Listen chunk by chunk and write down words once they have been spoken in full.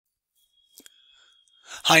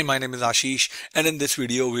Hi, my name is Ashish, and in this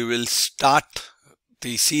video we will start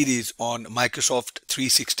the series on Microsoft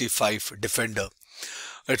 365 Defender.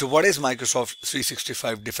 Right, so what is Microsoft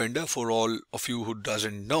 365 Defender? For all of you who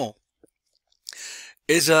doesn't know,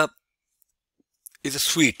 is a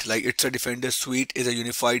suite, like it's a Defender suite, is a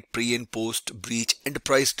unified pre and post breach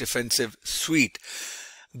enterprise defensive suite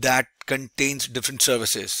that contains different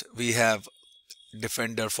services. We have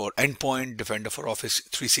Defender for Endpoint, Defender for Office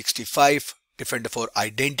 365, Defender for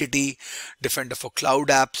Identity, Defender for Cloud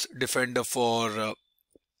Apps, Defender for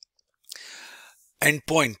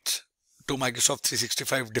Endpoint to Microsoft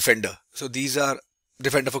 365 Defender. So these are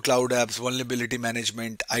Defender for Cloud Apps, Vulnerability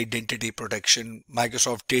Management, Identity Protection,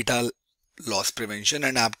 Microsoft Data Loss Prevention,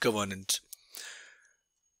 and App Governance.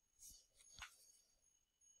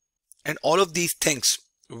 And all of these things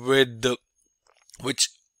with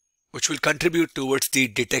which will contribute towards the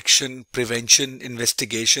detection, prevention,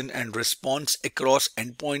 investigation, and response across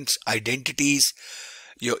endpoints, identities,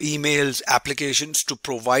 your emails, applications to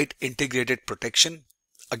provide integrated protection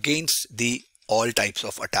against the all types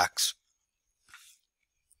of attacks.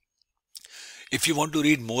 If you want to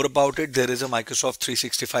read more about it, there is a Microsoft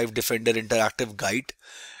 365 Defender interactive guide,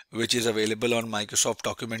 which is available on Microsoft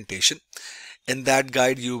documentation. In that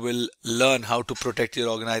guide, you will learn how to protect your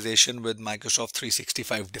organization with Microsoft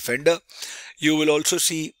 365 Defender. You will also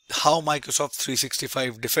see how Microsoft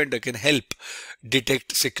 365 Defender can help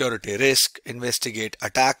detect security risk, investigate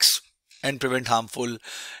attacks, and prevent harmful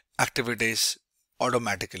activities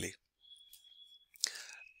automatically.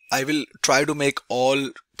 I will try to make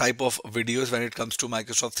all type of videos when it comes to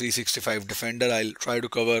Microsoft 365 Defender. I'll try to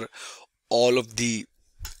cover all of the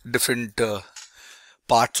different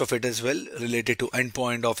parts of it as well, related to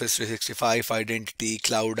endpoint, Office 365, identity,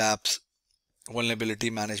 cloud apps, vulnerability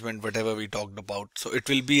management, whatever we talked about. So it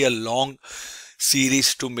will be a long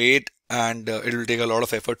series to make, and it will take a lot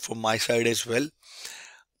of effort from my side as well.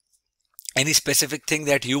 Any specific thing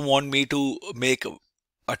that you want me to make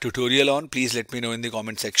a tutorial on, please let me know in the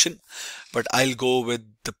comment section, but I'll go with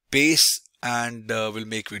the pace and we'll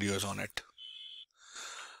make videos on it.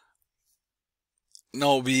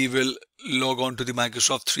 Now we will log on to the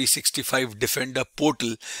Microsoft 365 Defender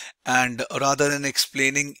portal, and rather than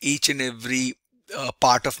explaining each and every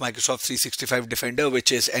part of Microsoft 365 Defender, which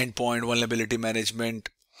is endpoint, vulnerability management,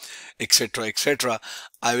 etc.,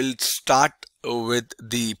 I will start with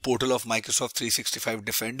the portal of Microsoft 365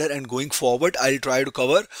 Defender, and going forward I'll try to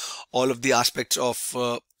cover all of the aspects of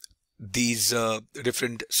these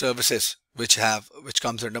different services which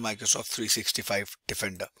comes under Microsoft 365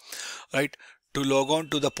 Defender. Right, to log on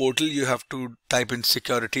to the portal, you have to type in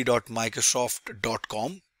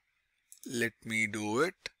security.microsoft.com. Let me do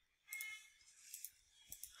it,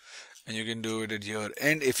 and you can do it at your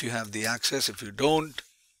end if you have the access. If you don't,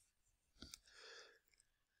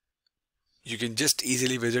 you can just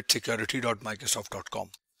easily visit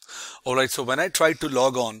security.microsoft.com. Alright, so when I tried to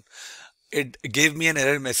log on, it gave me an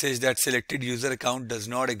error message that selected user account does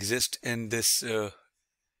not exist in this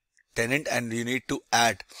tenant, and you need to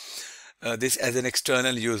add this as an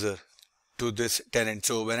external user to this tenant.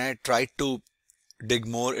 So when I tried to dig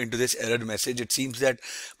more into this error message, it seems that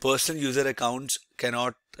personal user accounts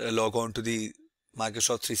cannot log on to the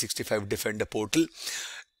Microsoft 365 Defender portal,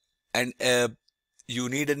 and you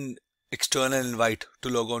need an external invite to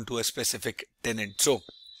log on to a specific tenant. So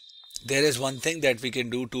there is one thing that we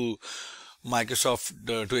can do to Microsoft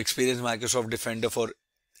to experience Microsoft Defender for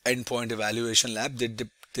Endpoint Evaluation Lab.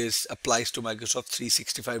 This applies to Microsoft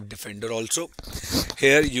 365 Defender also.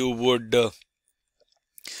 Here you would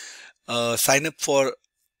sign up for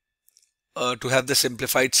to have the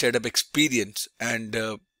simplified setup experience, and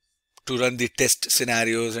to run the test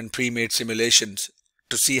scenarios and pre-made simulations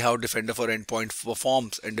to see how Defender for Endpoint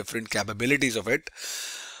performs and different capabilities of it,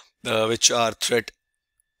 which are threat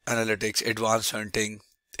analytics, advanced hunting,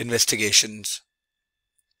 investigations,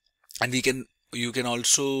 and you can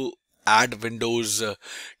also add Windows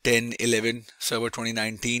 10, 11, Server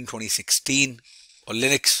 2019, 2016 or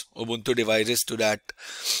Linux, Ubuntu devices to that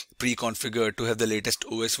pre-configured to have the latest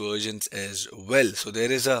OS versions as well. So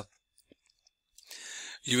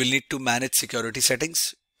you will need to manage security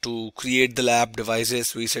settings to create the lab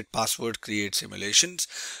devices, reset password, create simulations.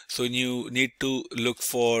 So you need to look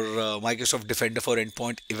for Microsoft Defender for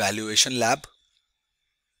Endpoint Evaluation Lab,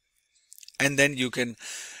 and then you can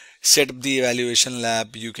set up the evaluation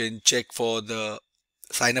lab. You can check for the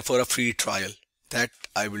sign up for a free trial. That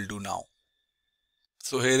I will do now.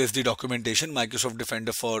 So here is the documentation, Microsoft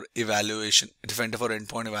Defender for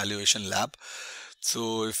Endpoint Evaluation Lab.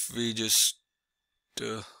 So if we just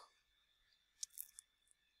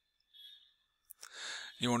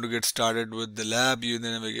You want to get started with the lab,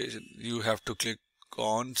 user navigation. You have to click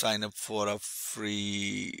on sign up for a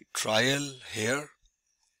free trial here.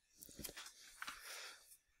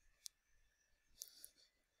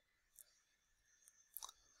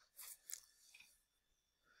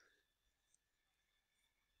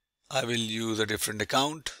 I will use a different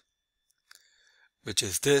account, which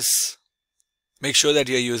is this. Make sure that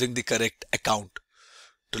you're using the correct account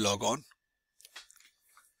to log on.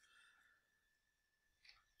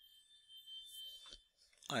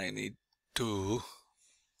 I need to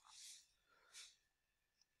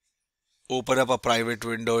open up a private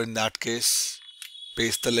window in that case.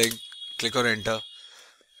 Paste the link, click on enter.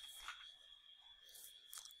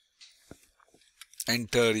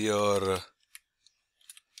 Enter your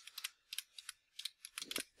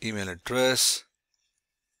email address.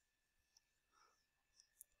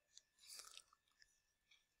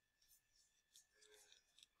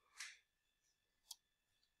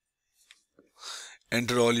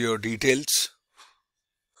 Enter all your details.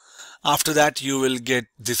 After that, you will get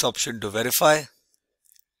this option to verify.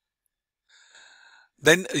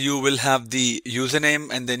 Then you will have the username,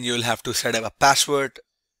 and then you will have to set up a password.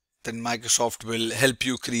 Then Microsoft will help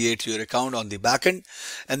you create your account on the backend,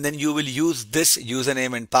 and then you will use this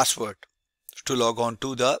username and password to log on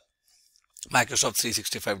to the Microsoft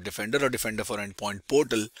 365 Defender or Defender for Endpoint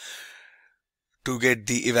portal to get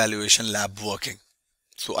the evaluation lab working.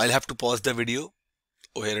 So I'll have to pause the video.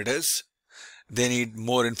 Oh, here it is. They need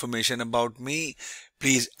more information about me.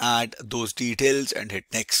 Please add those details and hit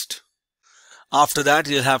next. After that,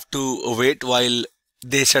 you'll have to wait while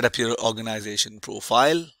they set up your organization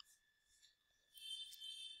profile.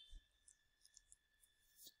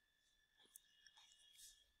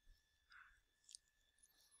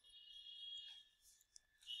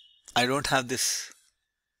 I don't have this.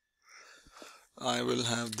 I will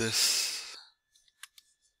have this.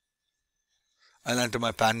 I'll enter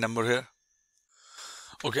my PAN number here.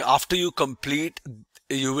 Okay, after you complete,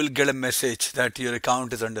 you will get a message that your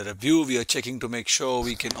account is under review. We are checking to make sure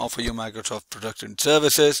we can offer you Microsoft products and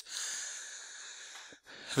services.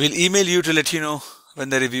 We'll email you to let you know when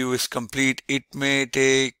the review is complete. It may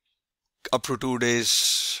take up to 2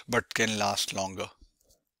 days, but can last longer.